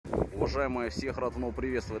Уважаемые, всех рад вновь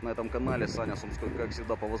приветствовать на этом канале. Саня Сумской, как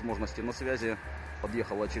всегда, по возможности на связи.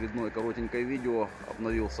 Подъехало очередное коротенькое видео.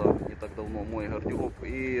 Обновился не так давно мой гардероб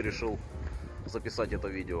и решил записать это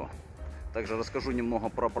видео. Также расскажу немного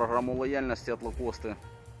про программу лояльности от Lacoste.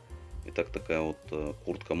 Итак, такая вот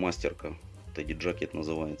куртка-мастерка, Teddy Jacket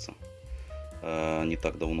называется. Не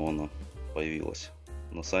так давно она появилась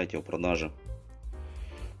на сайте в продаже.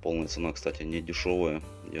 Полная цена, кстати, не дешевая.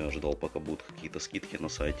 Я ожидал, пока будут какие-то скидки на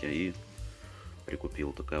сайте, и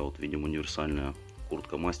прикупил. Такая вот, видимо, универсальная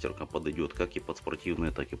куртка-мастерка. Подойдет как и под спортивные,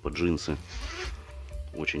 так и под джинсы.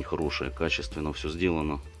 Очень хорошая, качественно все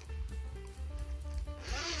сделано.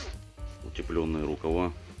 Утепленные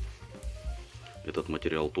рукава. Этот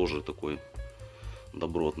материал тоже такой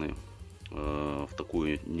добротный. В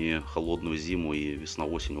такую не холодную зиму и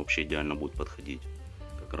весна-осень вообще идеально будет подходить.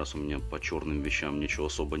 Как раз у меня по черным вещам ничего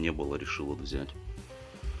особо не было, решил вот взять.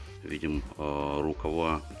 Видим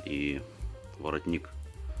рукава и воротник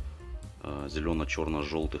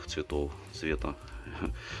зелено-черно-желтых цветов, цвета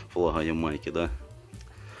флага Ямайки, да?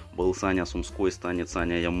 Был Саня Сумской, станет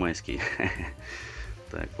Саня Ямайский.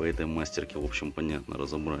 Так, по этой мастерке, в общем, понятно,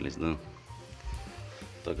 разобрались, да?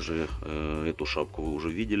 Также эту шапку вы уже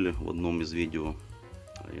видели в одном из видео.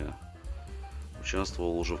 Я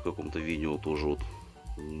участвовал уже в каком-то видео, тоже вот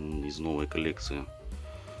из новой коллекции.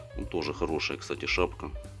 Ну, тоже хорошая, кстати,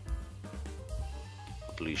 шапка.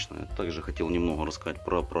 Отличная. Также хотел немного рассказать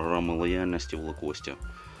про программы лояльности в Lacoste.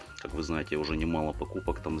 Как вы знаете, я уже немало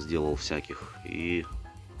покупок там сделал всяких. И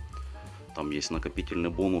там есть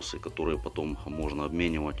накопительные бонусы, которые потом можно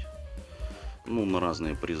обменивать, ну, на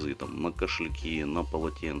разные призы. Там на кошельки, на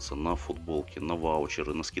полотенца, на футболки, на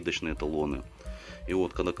ваучеры, на скидочные талоны. И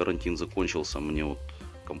вот, когда карантин закончился, мне вот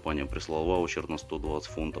компания прислала ваучер на 120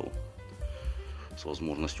 фунтов с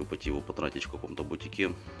возможностью пойти его потратить в каком-то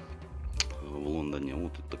бутике в Лондоне.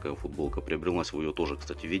 Вот такая футболка приобрелась, вы ее тоже,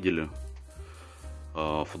 кстати, видели.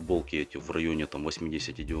 Футболки эти в районе там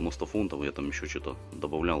 80-90 фунтов. Я там еще что-то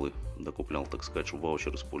добавлял и докуплял, так сказать, чтобы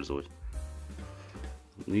ваучер использовать.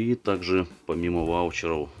 И также помимо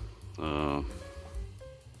ваучеров на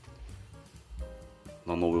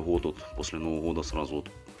Новый год, вот, после Нового года сразу вот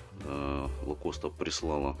Lacoste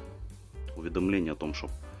прислала уведомление о том, что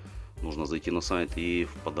нужно зайти на сайт и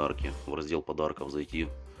в подарки, в раздел подарков зайти.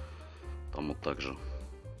 Там вот также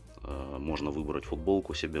можно выбрать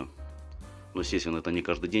футболку себе. Но, естественно, это не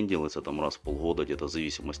каждый день делается, там раз в полгода, где-то в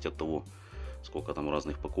зависимости от того, сколько там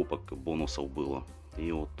разных покупок, бонусов было.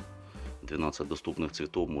 И вот 12 доступных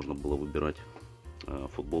цветов можно было выбирать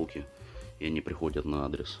футболки, и они приходят на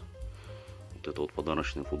адрес. Вот это вот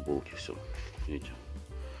подарочные футболки, все, видите.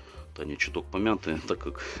 Они чуток помятые, так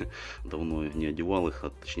как давно не одевал их, а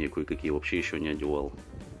точнее кое-какие вообще еще не одевал.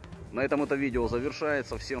 На этом это видео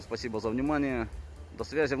завершается. Всем спасибо за внимание. До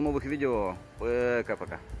связи в новых видео.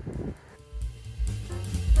 Пока-пока.